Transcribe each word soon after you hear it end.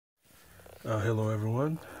Hello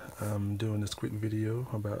everyone. I'm doing this quick video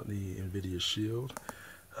about the Nvidia Shield,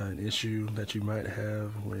 an issue that you might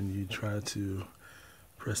have when you try to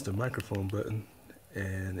press the microphone button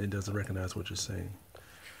and it doesn't recognize what you're saying.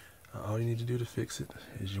 All you need to do to fix it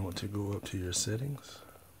is you want to go up to your settings,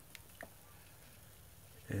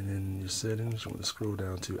 and in your settings you want to scroll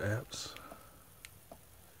down to apps,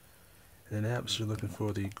 and in apps you're looking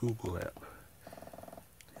for the Google app.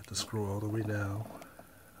 You have to scroll all the way down,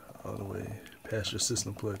 all the way past your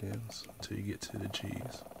system plugins until you get to the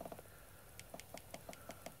G's.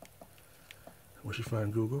 Once you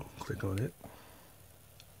find Google, click on it,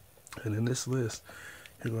 and in this list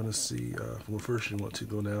you're going to see, well, first you want to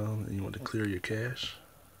go down and you want to clear your cache,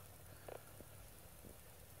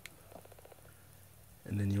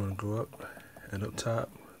 and then you want to go up, and up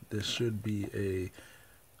top there should be a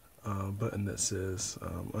button that says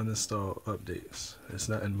uninstall updates. It's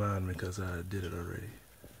not in mine because I did it already.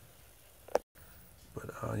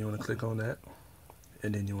 But you want to click on that,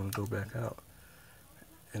 and then you want to go back out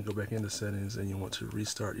and go back into settings, and you want to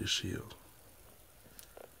restart your Shield.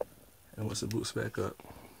 And once it boots back up,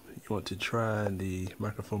 you want to try the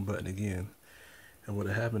microphone button again, and what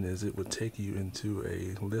would happen is it would take you into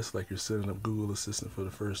a list like you're setting up Google Assistant for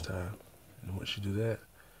the first time, and once you do that,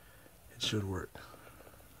 it should work.